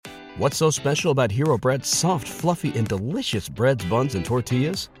What's so special about Hero Bread's soft, fluffy, and delicious breads, buns, and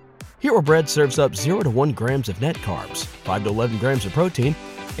tortillas? Hero Bread serves up 0 to 1 grams of net carbs, 5 to 11 grams of protein,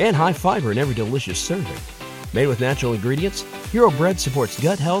 and high fiber in every delicious serving. Made with natural ingredients, Hero Bread supports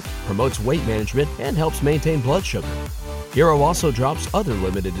gut health, promotes weight management, and helps maintain blood sugar. Hero also drops other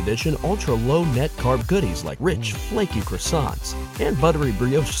limited edition ultra-low net carb goodies like rich, flaky croissants and buttery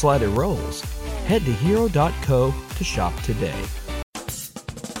brioche slider rolls. Head to hero.co to shop today.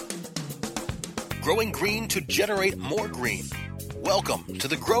 Growing green to generate more green. Welcome to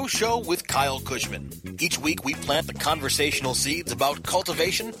The Grow Show with Kyle Kushman. Each week we plant the conversational seeds about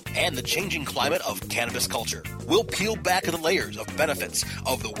cultivation and the changing climate of cannabis culture. We'll peel back the layers of benefits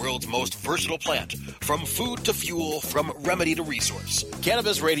of the world's most versatile plant, from food to fuel, from remedy to resource.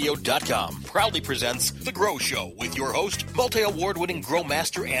 CannabisRadio.com proudly presents The Grow Show with your host, multi-award-winning grow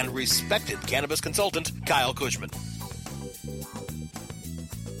master and respected cannabis consultant, Kyle Kushman.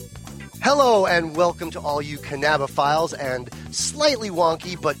 Hello and welcome to all you cannabophiles and slightly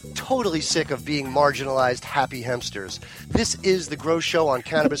wonky but totally sick of being marginalized happy hamsters. This is The Grow Show on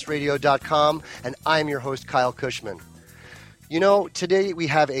CannabisRadio.com, and I'm your host, Kyle Kushman. You know, today we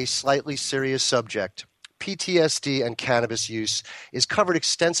have a slightly serious subject. PTSD and cannabis use is covered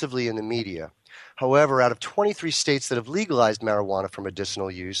extensively in the media. However, out of 23 states that have legalized marijuana for medicinal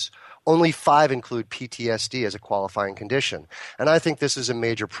use, only 5 include PTSD as a qualifying condition, and I think this is a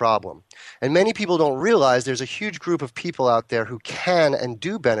major problem. And many people don't realize there's a huge group of people out there who can and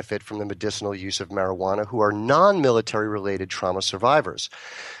do benefit from the medicinal use of marijuana who are non-military related trauma survivors.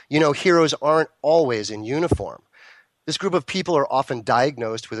 You know, heroes aren't always in uniform. This group of people are often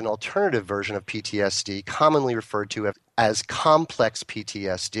diagnosed with an alternative version of PTSD, commonly referred to as complex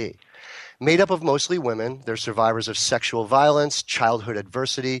PTSD. Made up of mostly women, they're survivors of sexual violence, childhood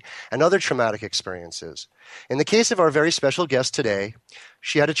adversity, and other traumatic experiences. In the case of our very special guest today,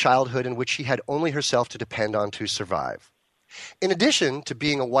 she had a childhood in which she had only herself to depend on to survive. In addition to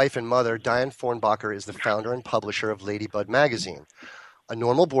being a wife and mother, Diane Fornbacher is the founder and publisher of LadyBud magazine, a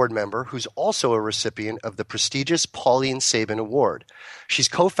normal board member who's also a recipient of the prestigious Pauline Sabin Award. She's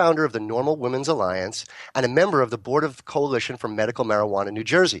co-founder of the Normal Women's Alliance and a member of the board of the Coalition for Medical Marijuana New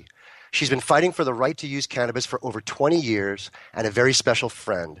Jersey. She's been fighting for the right to use cannabis for over 20 years and a very special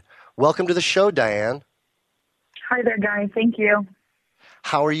friend. Welcome to the show, Diane. Hi there, guys. Thank you.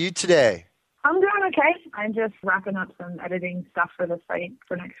 How are you today? I'm doing okay. I'm just wrapping up some editing stuff for the site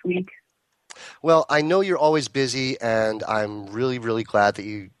for next week. Well, I know you're always busy, and I'm really, really glad that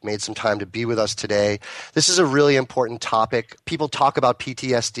you made some time to be with us today. This is a really important topic. People talk about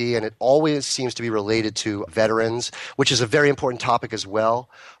PTSD, and it always seems to be related to veterans, which is a very important topic as well.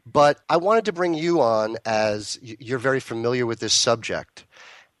 But I wanted to bring you on as you're very familiar with this subject.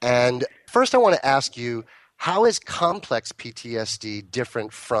 And first I want to ask you, how is complex PTSD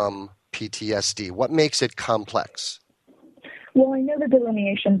different from PTSD? What makes it complex? Well, I know the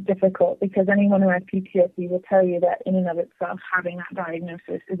delineation is difficult because anyone who has PTSD will tell you that in and of itself, having that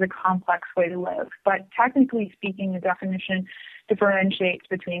diagnosis is a complex way to live. But technically speaking, the definition differentiates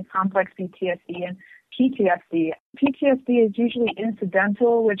between complex PTSD and PTSD. PTSD is usually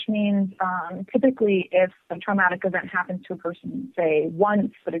incidental, which means typically if a traumatic event happens to a person, say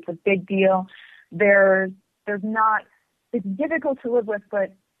once, but it's a big deal, there's not, it's difficult to live with,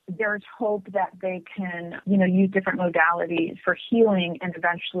 but there's hope that they can, use different modalities for healing and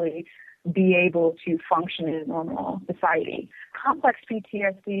eventually be able to function in a normal society. Complex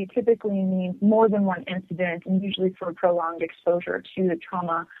PTSD typically means more than one incident and usually for prolonged exposure to the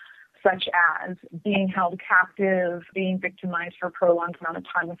trauma, such as being held captive, being victimized for a prolonged amount of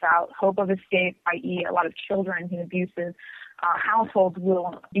time without hope of escape, i.e. a lot of children in abusive households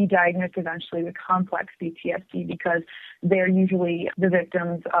will be diagnosed eventually with complex PTSD because they're usually the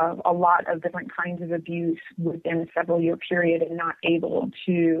victims of a lot of different kinds of abuse within a several-year period and not able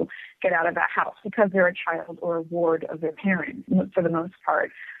to get out of that house because they're a child or a ward of their parents for the most part.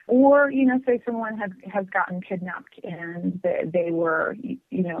 Or, say someone has gotten kidnapped and they were,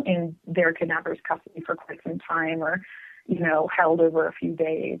 in their kidnapper's custody for quite some time or, held over a few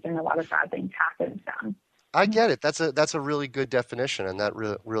days and a lot of bad things happen to them. I get it. That's a really good definition, and that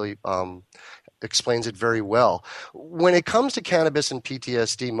really explains it very well. When it comes to cannabis and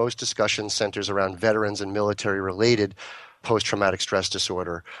PTSD, most discussion centers around veterans and military-related post-traumatic stress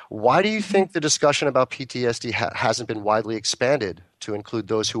disorder. Why do you think the discussion about PTSD hasn't been widely expanded to include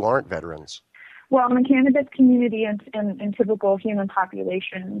those who aren't veterans? Well, in the cannabis community and in typical human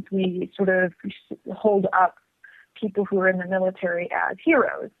populations, we sort of hold up people who are in the military as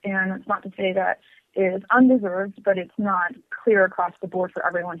heroes. And it's not to say that is undeserved, but it's not clear across the board for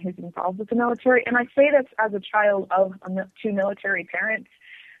everyone who's involved with the military. And I say this as a child of two military parents.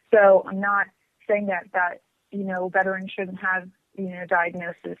 So I'm not saying that veterans shouldn't have,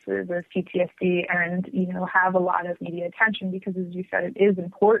 diagnoses of PTSD and, have a lot of media attention because, as you said, it is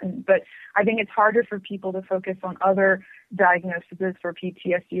important. But I think it's harder for people to focus on other diagnoses for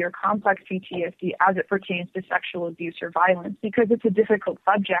PTSD or complex PTSD as it pertains to sexual abuse or violence because it's a difficult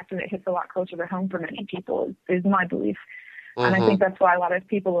subject and it hits a lot closer to home for many people, is my belief. And I think that's why a lot of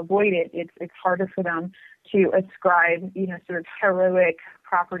people avoid it. It's harder for them to ascribe, sort of heroic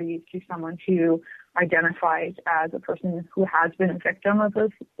properties to someone who identifies as a person who has been a victim of those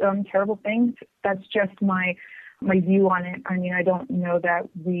terrible things. That's just my view on it. I mean, I don't know that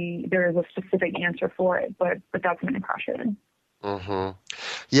there is a specific answer for it, but that's my impression. Mm-hmm.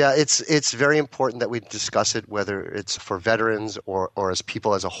 Yeah, it's very important that we discuss it, whether it's for veterans or as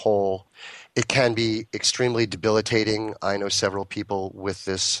people as a whole. It can be extremely debilitating. I know several people with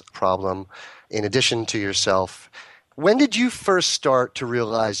this problem, in addition to yourself. When did you first start to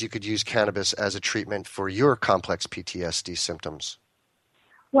realize you could use cannabis as a treatment for your complex PTSD symptoms?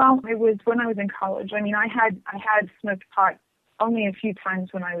 Well, it was when I was in college. I mean, I had smoked pot only a few times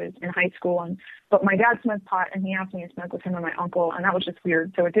when I was in high school, but my dad smoked pot, and he asked me to smoke with him and my uncle, and that was just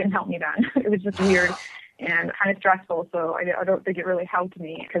weird. So it didn't help me then. It was just weird and kind of stressful. So I don't think it really helped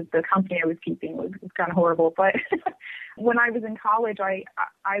me because the company I was keeping was kind of horrible. But when I was in college, I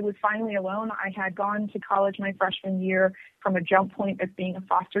was finally alone. I had gone to college my freshman year from a jump point of being a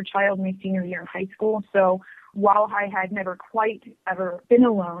foster child my senior year in high school. So while I had never quite ever been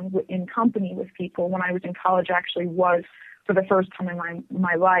alone in company with people, when I was in college, I actually was for the first time in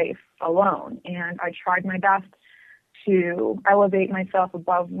my life alone. And I tried my best to elevate myself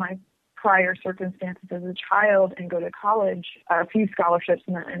above my prior circumstances as a child and go to college, a few scholarships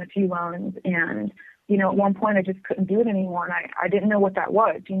and a few loans. And, at one point I just couldn't do it anymore. And I didn't know what that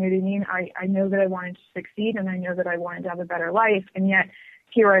was. You know what I mean? I know that I wanted to succeed and I know that I wanted to have a better life. And yet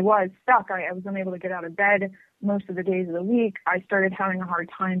here I was stuck. I was unable to get out of bed most of the days of the week. I started having a hard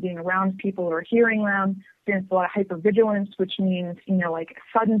time being around people or hearing them. Experienced a lot of hypervigilance, which means, like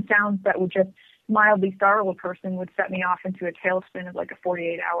sudden sounds that would just mildly startle a person would set me off into a tailspin of like a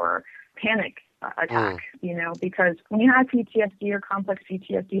 48-hour panic attack, because when you have PTSD or complex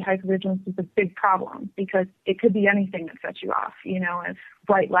PTSD, hypervigilance is a big problem because it could be anything that sets you off, and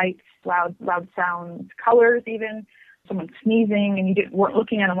bright lights, loud sounds, colors even, someone sneezing and you weren't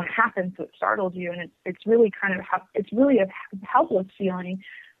looking at them when it happened, so it startled you. And it's really it's really a helpless feeling.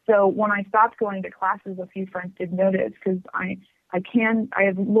 So when I stopped going to classes, a few friends did notice because I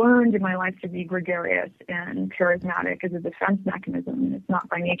have learned in my life to be gregarious and charismatic as a defense mechanism. And it's not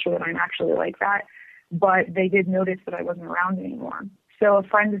by nature that I'm actually like that, but they did notice that I wasn't around anymore. So a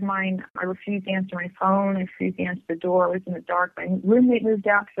friend of mine, I refused to answer my phone. I refused to answer the door. I was in the dark. My roommate moved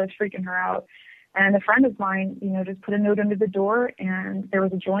out because I was freaking her out. And a friend of mine, just put a note under the door and there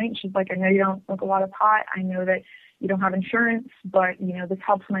was a joint. She's like, I know you don't smoke a lot of pot. I know that you don't have insurance, but, this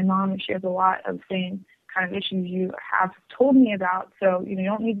helps my mom. And she has a lot of same kind of issues you have told me about. So, you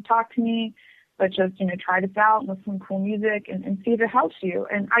don't need to talk to me, but just, try this out, listen to cool music and see if it helps you.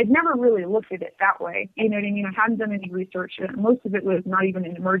 And I'd never really looked at it that way. You know what I mean? I hadn't done any research. Most of it was not even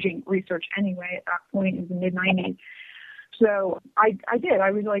an emerging research anyway at that point. It was the mid-90s. So I did.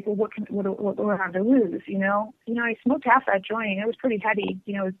 I was like, well, what do I have to lose? I smoked half that joint. It was pretty heady.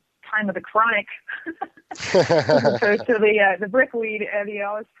 It was time of the chronic as opposed to the brickweed. It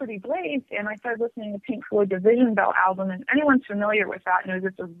was pretty blazed. And I started listening to Pink Floyd's Division Bell album. And anyone familiar with that knows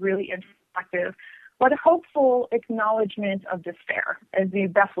it's a really introspective but hopeful acknowledgement of despair is the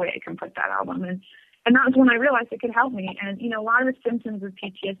best way I can put that album. And that was when I realized it could help me. And, a lot of the symptoms of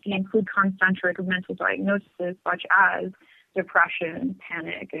PTSD include concentric mental diagnoses such as depression,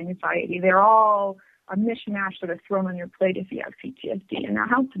 panic, anxiety. They're all a mishmash sort of thrown on your plate if you have PTSD. And that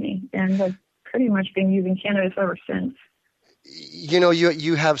helped me. And I've pretty much been using cannabis ever since.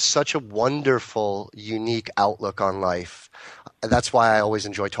 You have such a wonderful, unique outlook on life. That's why I always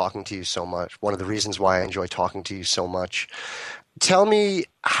enjoy talking to you so much. One of the reasons why I enjoy talking to you so much. Tell me,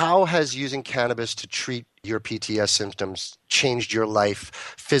 how has using cannabis to treat your PTSD symptoms changed your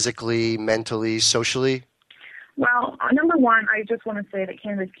life physically, mentally, socially? Well, number one, I just want to say that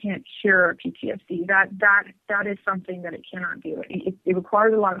cannabis can't cure PTSD. That is something that it cannot do. It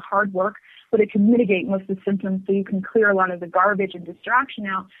requires a lot of hard work, but it can mitigate most of the symptoms so you can clear a lot of the garbage and distraction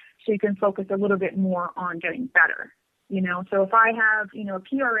out so you can focus a little bit more on getting better. So if I have, a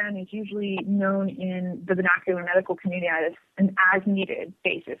PRN is usually known in the vernacular medical community as an as-needed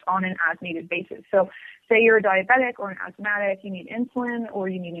basis, on an as-needed basis. So say you're a diabetic or an asthmatic, you need insulin or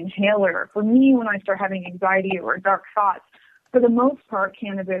you need an inhaler. For me, when I start having anxiety or dark thoughts, for the most part,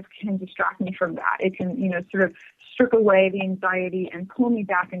 cannabis can distract me from that. It can, sort of strip away the anxiety and pull me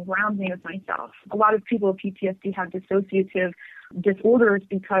back and ground me with myself. A lot of people with PTSD have dissociative disorders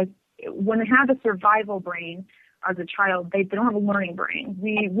because when they have a survival brain as a child, they don't have a learning brain.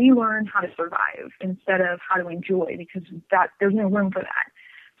 We learn how to survive instead of how to enjoy, because there's no room for that.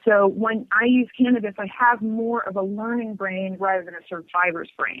 So when I use cannabis, I have more of a learning brain rather than a survivor's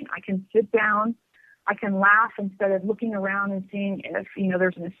brain. I can sit down, I can laugh instead of looking around and seeing if,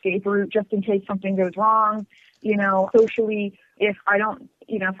 there's an escape route just in case something goes wrong. Socially, if I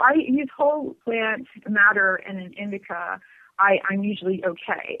use whole plant matter and an indica, I'm usually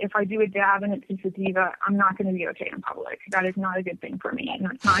okay. If I do a dab and it's a sativa, I'm not going to be okay in public. That is not a good thing for me. And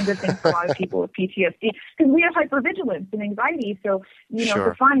that's not a good thing for a lot of people with PTSD, because we have hypervigilance and anxiety. So, Sure.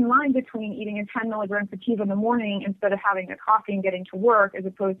 the fine line between eating a 10 milligram sativa in the morning instead of having a coffee and getting to work, as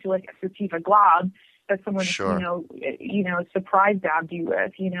opposed to like a sativa glob that someone, Sure. surprise dabbed you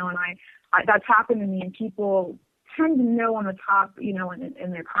with, and I that's happened to me, and people tend to know on the top, in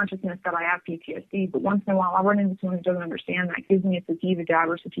their consciousness that I have PTSD, but once in a while I'll run into someone who doesn't understand that, gives me a sativa dab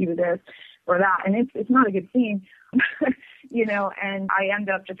or sativa this or that, and it's not a good scene, and I end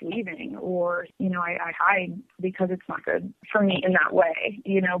up just leaving, or, I hide because it's not good for me in that way,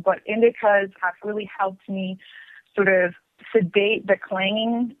 but indicas have really helped me sort of sedate the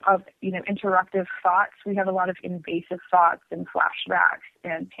clanging of, interruptive thoughts. We have a lot of invasive thoughts and flashbacks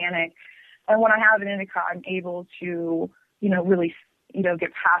and panic. And when I have an indica, I'm able to, really,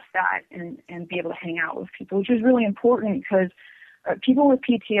 get past that and be able to hang out with people, which is really important, because people with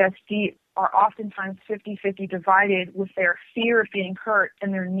PTSD are oftentimes 50-50 divided with their fear of being hurt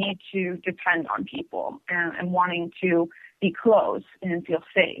and their need to depend on people and wanting to be close and feel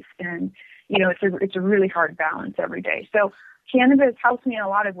safe. And, it's a really hard balance every day. So cannabis helps me in a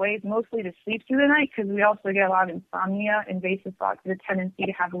lot of ways, mostly to sleep through the night, because we also get a lot of insomnia. Invasive thoughts have a tendency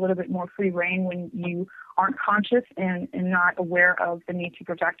to have a little bit more free reign when you aren't conscious and not aware of the need to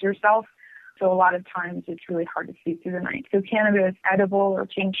protect yourself. So a lot of times it's really hard to sleep through the night. So cannabis, edible or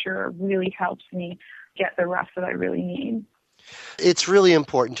tincture, really helps me get the rest that I really need. It's really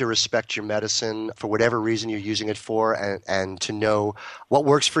important to respect your medicine for whatever reason you're using it for, and to know what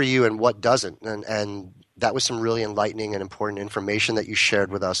works for you and what doesn't. And that was some really enlightening and important information that you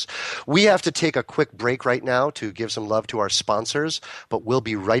shared with us. We have to take a quick break right now to give some love to our sponsors, but we'll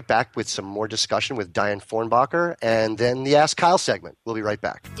be right back with some more discussion with Diane Fornbacher and then the Ask Kyle segment. We'll be right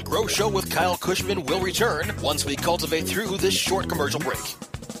back. The Grow Show with Kyle Kushman will return once we cultivate through this short commercial break.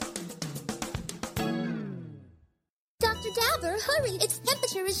 Dabber, hurry! Its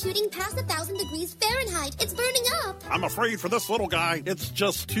temperature is shooting past 1,000 degrees Fahrenheit. It's burning up. I'm afraid for this little guy, it's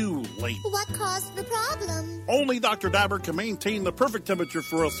just too late. What caused the problem? Only Dr. Dabber can maintain the perfect temperature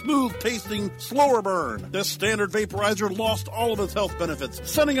for a smooth-tasting, slower burn. This standard vaporizer lost all of its health benefits,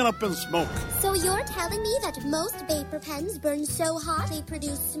 sending it up in smoke. So you're telling me that most vapor pens burn so hot they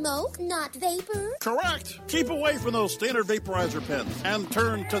produce smoke, not vapor? Correct. Keep away from those standard vaporizer pens and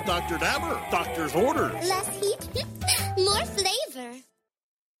turn to Dr. Dabber. Doctor's orders. Less heat, more flavor.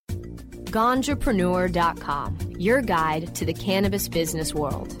 Ganjapreneur.com, your guide to the cannabis business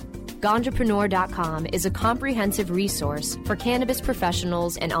world. Ganjapreneur.com is a comprehensive resource for cannabis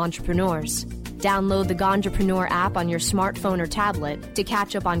professionals and entrepreneurs. Download the Ganjapreneur app on your smartphone or tablet to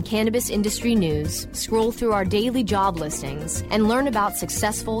catch up on cannabis industry news, scroll through our daily job listings, and learn about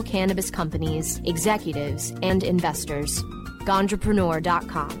successful cannabis companies, executives, and investors.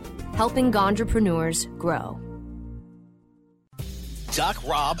 Ganjapreneur.com, helping ganjapreneurs grow. Doc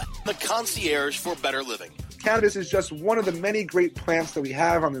Rob, the concierge for better living. Cannabis is just one of the many great plants that we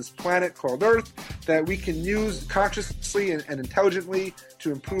have on this planet called Earth that we can use consciously and intelligently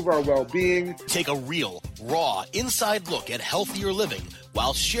to improve our well-being. Take a real, raw, inside look at healthier living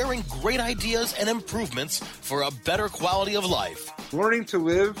while sharing great ideas and improvements for a better quality of life. Learning to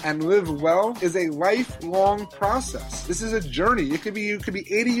live and live well is a lifelong process. This is a journey. You could be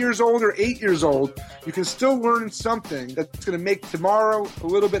 80 years old or 8 years old. You can still learn something that's going to make tomorrow a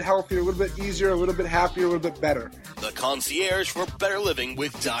little bit healthier, a little bit easier, a little bit happier, a little bit better. The Concierge for Better Living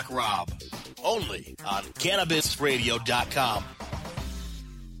with Doc Rob. Only on CannabisRadio.com.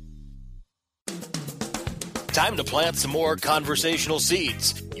 Time to plant some more conversational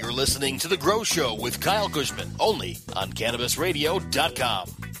seeds. You're listening to The Grow Show with Kyle Kushman, only on CannabisRadio.com.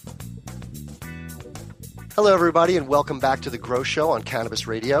 Hello, everybody, and welcome back to The Grow Show on Cannabis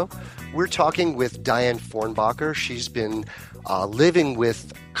Radio. We're talking with Diane Fornbacher. She's been living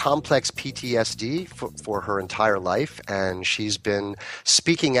with complex PTSD for her entire life, and she's been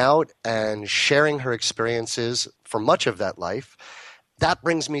speaking out and sharing her experiences for much of that life. That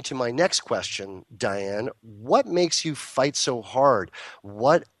brings me to my next question, Diane. What makes you fight so hard?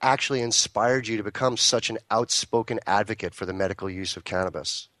 What actually inspired you to become such an outspoken advocate for the medical use of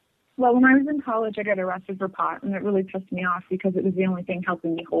cannabis? Well, when I was in college, I got arrested for pot, and it really pissed me off because it was the only thing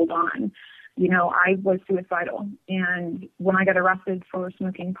helping me hold on. You know, I was suicidal, and when I got arrested for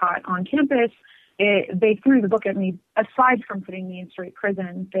smoking pot on campus, they threw the book at me. Aside from putting me in straight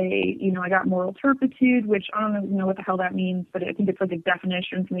prison, I got moral turpitude, which I don't even know what the hell that means, but I think it's like a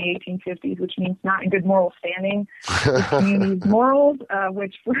definition from the 1850s, which means not in good moral standing with community's morals,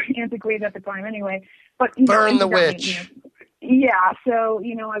 which were antiquated at the time anyway. But burn the witch. Yeah, so,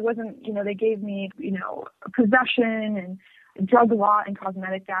 I wasn't, they gave me, possession and drug law and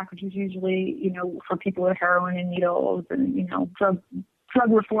cosmetic act, which is usually, for people with heroin and needles, and, drug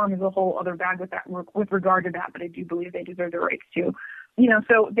reform is a whole other bag with regard to that, but I do believe they deserve their rights too.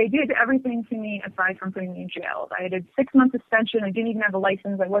 So they did everything to me aside from putting me in jail. I had a 6-month suspension. I didn't even have a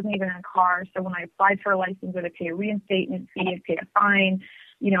license. I wasn't even in a car. So when I applied for a license, I had to pay a reinstatement fee, I had to pay a fine.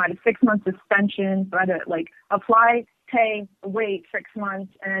 I had a 6-month suspension, so I had to apply, pay, wait 6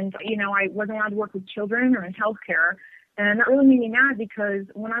 months, and I wasn't allowed to work with children or in healthcare. And that really made me mad because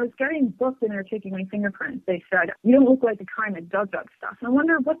when I was getting booked and they were taking my fingerprints, they said, "You don't look like the kind that does that stuff." And I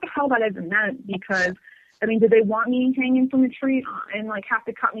wonder what the hell that even meant, because, did they want me hanging from a tree and have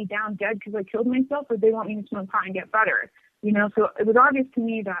to cut me down dead because I killed myself, or did they want me to smoke pot and get better? So it was obvious to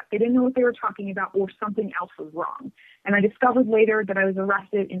me that they didn't know what they were talking about, or something else was wrong. And I discovered later that I was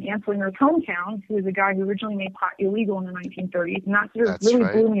arrested in Anslinger's hometown, who was a guy who originally made pot illegal in the 1930s. And that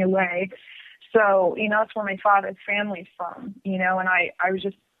really blew me away. So, that's where my father's family's from, and I was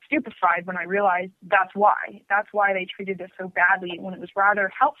just stupefied when I realized that's why. That's why they treated this so badly when it was rather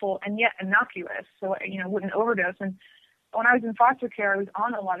helpful and yet innocuous, so, wouldn't overdose. And when I was in foster care, I was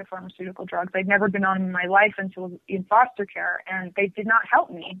on a lot of pharmaceutical drugs. I'd never been on in my life until in foster care, and they did not help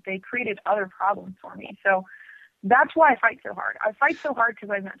me. They created other problems for me. So that's why I fight so hard. I fight so hard because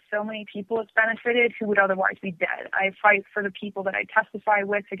I've met so many people it's benefited who would otherwise be dead. I fight for the people that I testify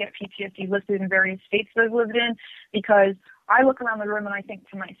with to get PTSD listed in various states that I've lived in, because I look around the room and I think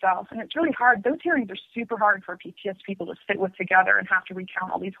to myself, and it's really hard. Those hearings are super hard for PTSD people to sit with together and have to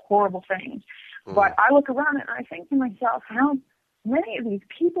recount all these horrible things. But I look around and I think to myself, how many of these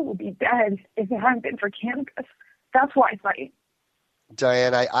people would be dead if it hadn't been for cannabis? That's why I fight.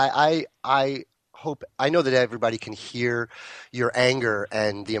 Diane, I know that everybody can hear your anger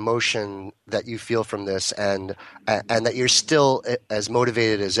and the emotion that you feel from this, and that you're still as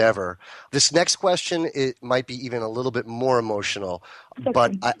motivated as ever. This next question, it might be even a little bit more emotional,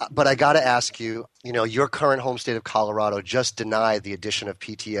 but I got to ask you, your current home state of Colorado just denied the addition of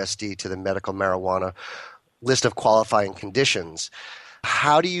PTSD to the medical marijuana list of qualifying conditions.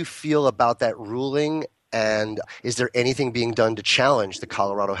 How do you feel about that ruling, and is there anything being done to challenge the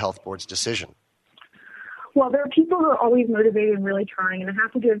Colorado Health Board's decision? Well, there are people who are always motivated and really trying, and I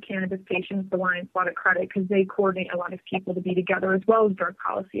have to give Cannabis Patients Alliance a lot of credit because they coordinate a lot of people to be together, as well as Drug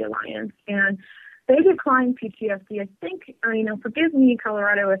Policy Alliance. And they declined PTSD. I think, forgive me,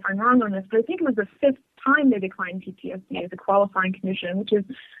 Colorado, if I'm wrong on this, but I think it was the 5th time they declined PTSD as a qualifying condition, which is,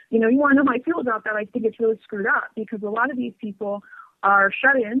 you want to know how I feel about that. I think it's really screwed up because a lot of these people are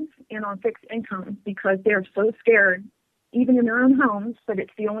shut-ins and on fixed incomes because they're so scared, even in their own homes, but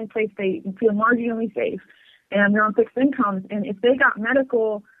it's the only place they feel marginally safe. And they're on fixed incomes. And if they got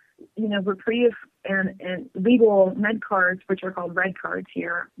medical, reprieve and legal med cards, which are called red cards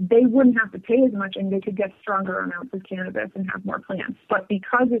here, they wouldn't have to pay as much and they could get stronger amounts of cannabis and have more plants. But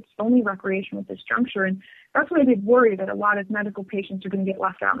because it's only recreational at this juncture, and that's why I did worry that a lot of medical patients are going to get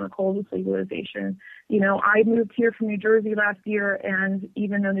left out in the cold with legalization. I moved here from New Jersey last year, and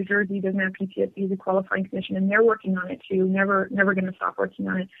even though New Jersey doesn't have PTSD as a qualifying condition, and they're working on it too, never going to stop working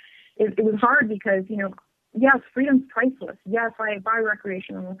on it. It was hard because, yes, freedom's priceless. Yes, I buy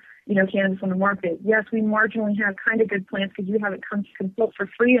recreational, cannabis on the market. Yes, we marginally have kind of good plants because you haven't come to consult for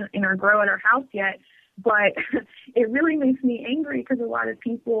free in our grow at our house yet. But it really makes me angry because a lot of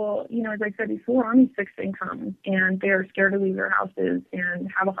people, as I said before, are on these fixed incomes and they're scared to leave their houses and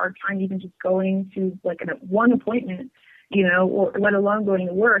have a hard time even just going to one appointment, or let alone going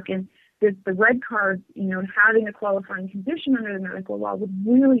to work. And the red card, having a qualifying condition under the medical law would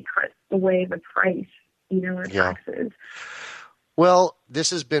really cut away the price, or taxes. Well, this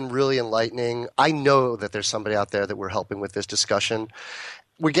has been really enlightening. I know that there's somebody out there that we're helping with this discussion.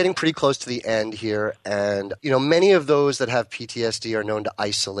 We're getting pretty close to the end here, and many of those that have PTSD are known to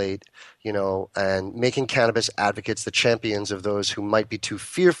isolate, and making cannabis advocates the champions of those who might be too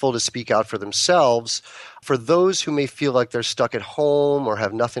fearful to speak out for themselves. For those who may feel like they're stuck at home or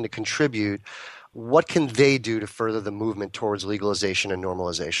have nothing to contribute, what can they do to further the movement towards legalization and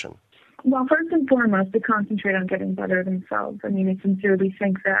normalization? Well, first and foremost, to concentrate on getting better themselves. I mean, I sincerely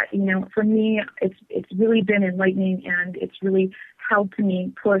think that, for me, it's really been enlightening, and it's really helped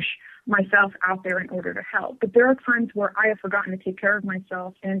me push myself out there in order to help. But there are times where I have forgotten to take care of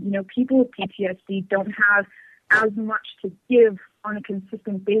myself, and, people with PTSD don't have as much to give on a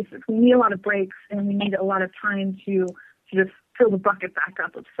consistent basis. We need a lot of breaks, and we need a lot of time to just fill the bucket back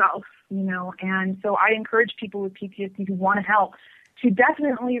up of self, and so I encourage people with PTSD who want to help to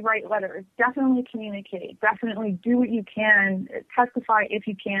definitely write letters, definitely communicate, definitely do what you can, testify if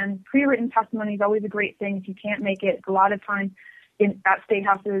you can. Pre-written testimony is always a great thing. If you can't make it, a lot of times at state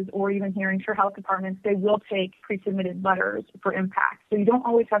houses or even hearings for health departments, they will take pre-submitted letters for impact. So you don't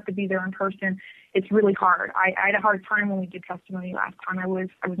always have to be there in person. It's really hard. I had a hard time when we did testimony last time. I was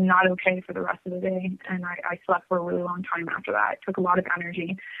not okay for the rest of the day, and I slept for a really long time after that. It took a lot of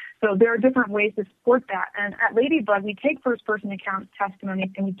energy. So there are different ways to support that. And at LadyBud, we take first-person account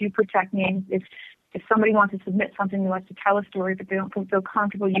testimonies, and we do protect names. If somebody wants to submit something, they like to tell a story, but they don't feel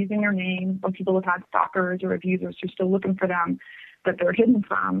comfortable using their name, or people have had stalkers or abusers who are still looking for them that they're hidden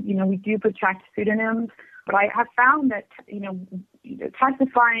from, we do protect pseudonyms. But I have found that,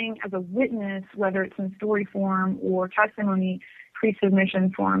 testifying as a witness, whether it's in story form or testimony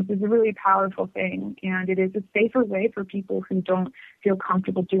pre-submission forms, is a really powerful thing. And it is a safer way for people who don't feel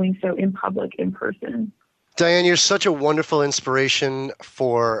comfortable doing so in public, in person. Diane, you're such a wonderful inspiration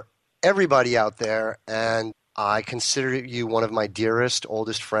for everybody out there, and I consider you one of my dearest,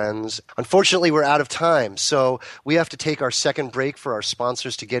 oldest friends. Unfortunately, we're out of time, so we have to take our second break for our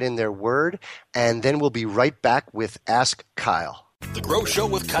sponsors to get in their word, and then we'll be right back with Ask Kyle. The Grow Show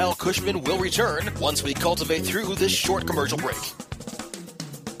with Kyle Kushman will return once we cultivate through this short commercial break.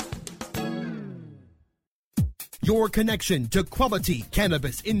 Your connection to quality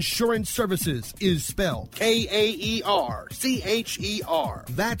cannabis insurance services is spelled K-A-E-R-C-H-E-R.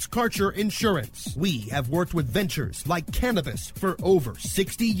 That's Karcher Insurance. We have worked with ventures like cannabis for over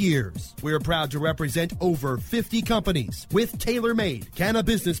 60 years. We're proud to represent over 50 companies with tailor-made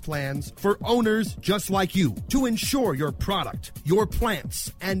cannabis plans for owners just like you to insure your product, your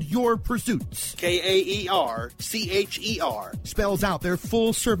plants, and your pursuits. K-A-E-R-C-H-E-R spells out their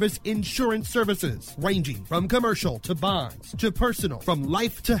full-service insurance services, ranging from commercial to bonds, to personal, from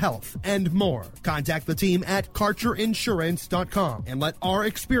life to health, and more. Contact the team at KarcherInsurance.com and let our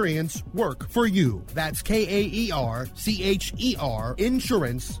experience work for you. That's K-A-E-R-C-H-E-R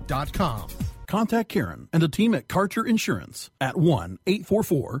Insurance.com. Contact Karen and the team at Karcher Insurance at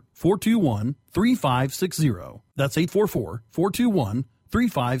 1-844-421-3560. That's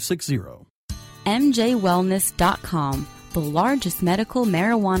 844-421-3560. MJWellness.com, the largest medical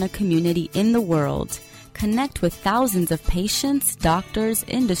marijuana community in the world. Connect with thousands of patients, doctors,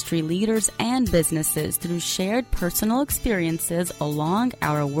 industry leaders, and businesses through shared personal experiences along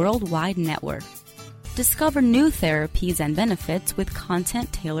our worldwide network. Discover new therapies and benefits with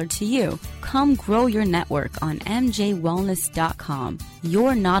content tailored to you. Come grow your network on MJWellness.com.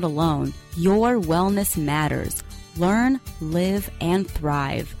 You're not alone. Your wellness matters. Learn, live, and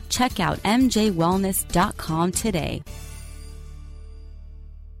thrive. Check out MJWellness.com today.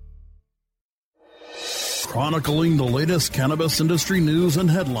 Chronicling the latest cannabis industry news and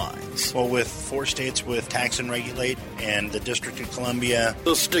headlines. Well, with 4 states with tax and regulate and the District of Columbia.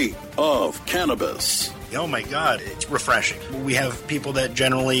 The state of cannabis. Oh my God, it's refreshing. We have people that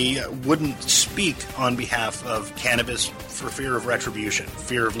generally wouldn't speak on behalf of cannabis for fear of retribution,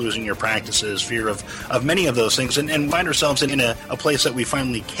 fear of losing your practices, fear of many of those things, and find ourselves in a place that we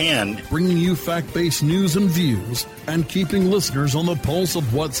finally can. Bringing you fact-based news and views and keeping listeners on the pulse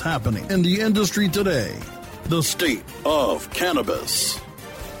of what's happening in the industry today. The state of cannabis.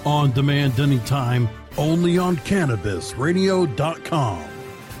 On demand anytime, only on CannabisRadio.com.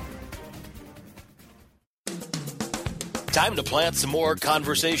 Time to plant some more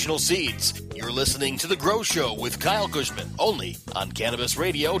conversational seeds. You're listening to The Grow Show with Kyle Kushman, only on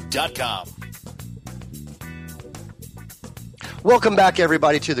CannabisRadio.com. Welcome back,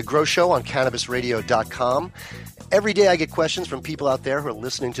 everybody, to The Grow Show on CannabisRadio.com. Every day I get questions from people out there who are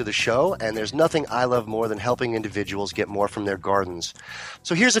listening to the show, and there's nothing I love more than helping individuals get more from their gardens.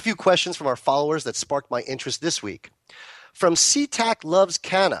 So here's a few questions from our followers that sparked my interest this week. From CTAC Loves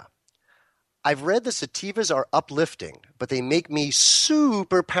Canna. I've read the sativas are uplifting, but they make me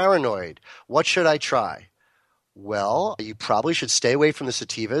super paranoid. What should I try? Well, you probably should stay away from the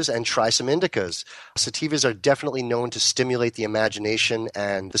sativas and try some indicas. Sativas are definitely known to stimulate the imagination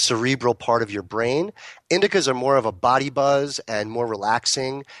and the cerebral part of your brain. Indicas are more of a body buzz and more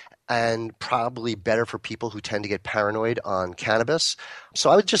relaxing. and probably better for people who tend to get paranoid on cannabis. So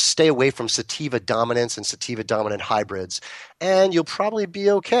I would just stay away from sativa dominants and sativa dominant hybrids, and you'll probably be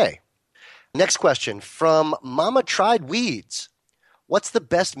okay. Next question from Mama Tried Weeds. What's the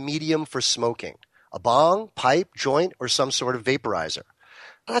best medium for smoking? A bong, pipe, joint, or some sort of vaporizer?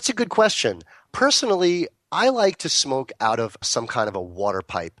 That's a good question. Personally, I like to smoke out of some kind of a water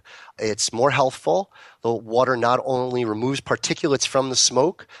pipe. It's more healthful. The water not only removes particulates from the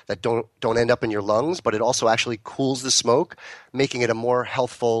smoke that don't end up in your lungs, but it also actually cools the smoke, making it a more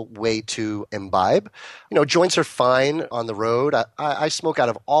healthful way to imbibe. Joints are fine on the road. I smoke out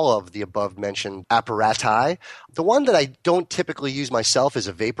of all of the above mentioned apparati. The one that I don't typically use myself is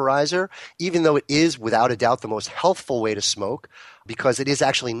a vaporizer, even though it is without a doubt the most healthful way to smoke, because it is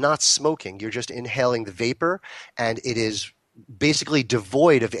actually not smoking. You're just inhaling the vapor, and it is basically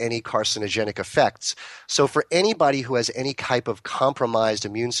devoid of any carcinogenic effects. So for anybody who has any type of compromised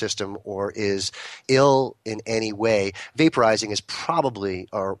immune system or is ill in any way, vaporizing is probably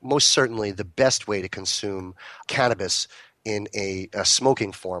or most certainly the best way to consume cannabis in a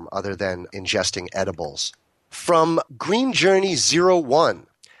smoking form other than ingesting edibles. From Green Journey 01,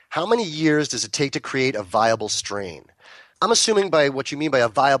 how many years does it take to create a viable strain? I'm assuming by what you mean by a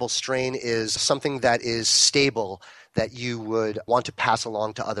viable strain is something that is stable that you would want to pass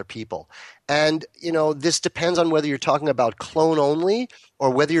along to other people. And, this depends on whether you're talking about clone only or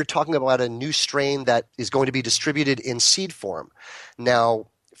whether you're talking about a new strain that is going to be distributed in seed form. Now,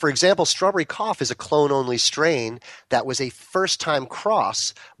 for example, Strawberry Cough is a clone-only strain that was a first-time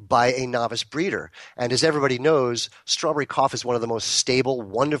cross by a novice breeder. And as everybody knows, Strawberry Cough is one of the most stable,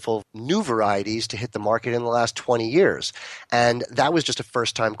 wonderful new varieties to hit the market in the last 20 years. And that was just a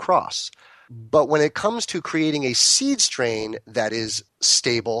first-time cross. But when it comes to creating a seed strain that is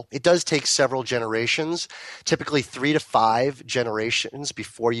stable, it does take several generations, typically 3 to 5 generations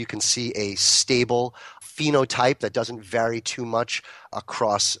before you can see a stable phenotype that doesn't vary too much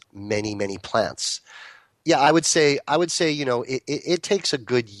across many, many plants. Yeah, I would say, it takes a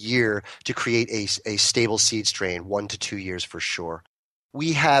good year to create a stable seed strain, 1 to 2 years for sure.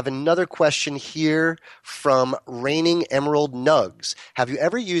 We have another question here from Raining Emerald Nugs. Have you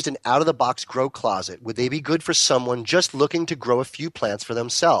ever used an out-of-the-box grow closet? Would they be good for someone just looking to grow a few plants for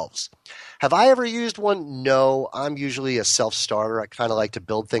themselves? Have I ever used one? No, I'm usually a self-starter. I kind of like to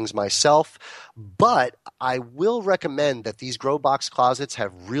build things myself. But I will recommend that these grow box closets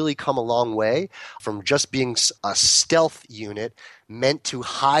have really come a long way from just being a stealth unit meant to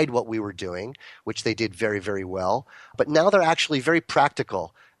hide what we were doing, which they did very, very well. But now they're actually very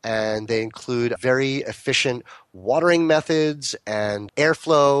practical, and they include very efficient watering methods and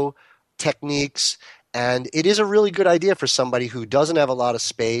airflow techniques. And it is a really good idea for somebody who doesn't have a lot of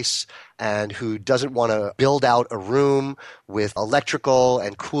space and who doesn't want to build out a room with electrical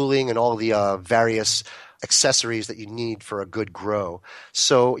and cooling and all the various accessories that you need for a good grow.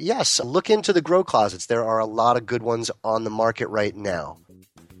 So yes, look into the grow closets. There are a lot of good ones on the market right now.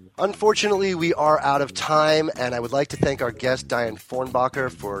 Unfortunately, we are out of time, and I would like to thank our guest, Diane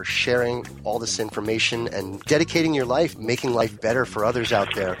Fornbacher, for sharing all this information and dedicating your life, making life better for others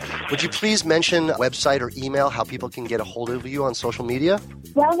out there. Would you please mention website or email how people can get a hold of you on social media?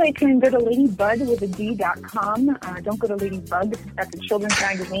 Well, they can go to LadyBud.com. Don't go to LadyBud. That's a children's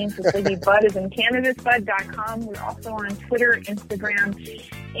magazine. So LadyBud is in CannabisBud.com. We're also on Twitter, Instagram,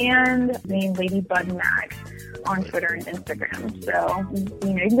 and the LadyBud Mag on Twitter and Instagram. So,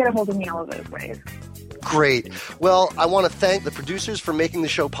 you can get a hold of me all of those ways. Great. Well, I want to thank the producers for making the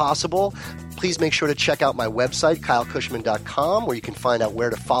show possible. Please make sure to check out my website, kylekushman.com, where you can find out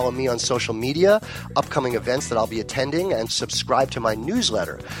where to follow me on social media, upcoming events that I'll be attending, and subscribe to my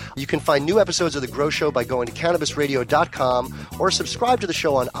newsletter. You can find new episodes of The Grow Show by going to cannabisradio.com or subscribe to the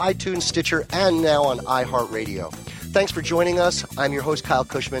show on iTunes, Stitcher, and now on iHeartRadio. Thanks for joining us. I'm your host, Kyle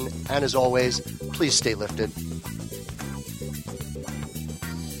Kushman, and as always, please stay lifted.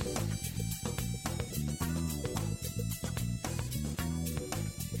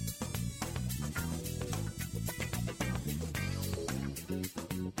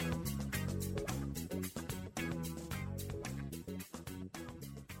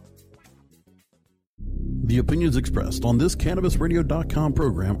 The opinions expressed on this CannabisRadio.com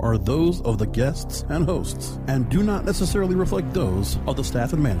program are those of the guests and hosts and do not necessarily reflect those of the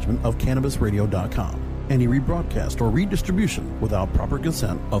staff and management of CannabisRadio.com. Any rebroadcast or redistribution without proper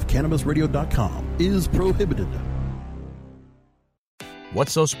consent of CannabisRadio.com is prohibited.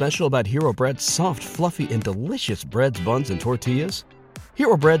 What's so special about Hero Bread's soft, fluffy, and delicious breads, buns, and tortillas?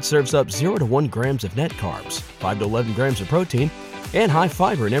 Hero Bread serves up 0 to 1 grams of net carbs, 5 to 11 grams of protein, and high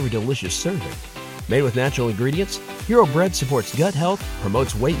fiber in every delicious serving. Made with natural ingredients, Hero Bread supports gut health,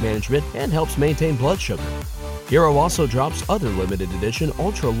 promotes weight management, and helps maintain blood sugar. Hero also drops other limited edition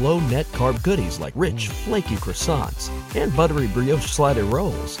ultra-low net carb goodies like rich, flaky croissants and buttery brioche slider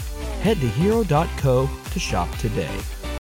rolls. Head to hero.co to shop today.